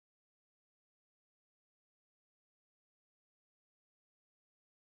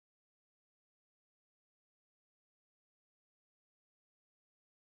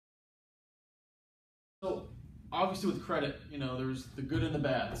obviously with credit, you know, there's the good and the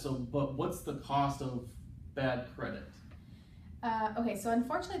bad. So, but what's the cost of bad credit? Okay, so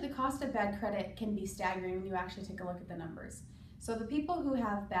unfortunately the cost of bad credit can be staggering when you actually take a look at the numbers. So the people who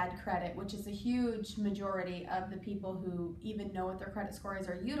have bad credit, which is a huge majority of the people who even know what their credit score is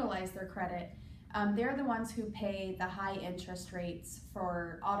or utilize their credit, they're the ones who pay the high interest rates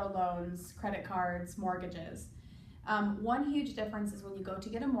for auto loans, credit cards, mortgages. One huge difference is when you go to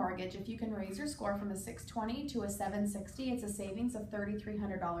get a mortgage, if you can raise your score from a 620 to a 760, it's a savings of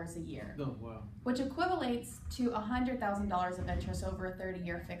 $3,300 a year. Oh, wow. Which equivalates to $100,000 of interest over a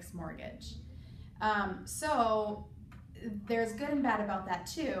 30-year fixed mortgage. So there's good and bad about that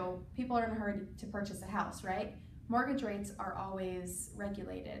too. People are in a hurry to purchase a house, right? Mortgage rates are always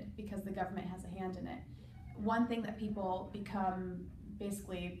regulated because the government has a hand in it. One thing that people become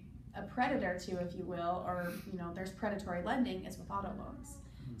basically a predator to, if you will, or there's predatory lending, is with auto loans.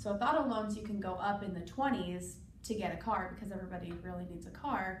 So with auto loans, you can go up in the 20s to get a car because everybody really needs a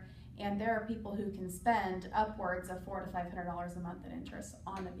car, and there are people who can spend upwards of $400 to $500 a month in interest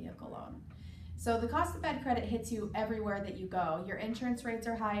on a vehicle loan. So the cost of bad credit hits you everywhere that you go. Your insurance rates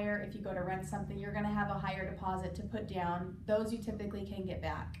are higher. If you go to rent something, you're going to have a higher deposit to put down. Those you typically can get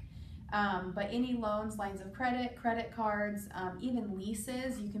back. But any loans, lines of credit, credit cards, even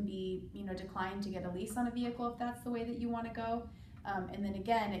leases, you can be declined to get a lease on a vehicle if that's the way that you want to go. And then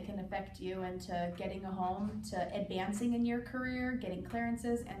again, it can affect you into getting a home, to advancing in your career, getting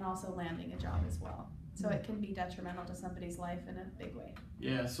clearances, and also landing a job as well. So it can be detrimental to somebody's life in a big way.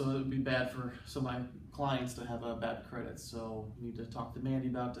 Yeah, so it would be bad for some of my clients to have a bad credit. So I need to talk to Mandy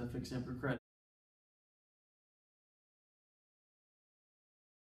about fixing up her credit.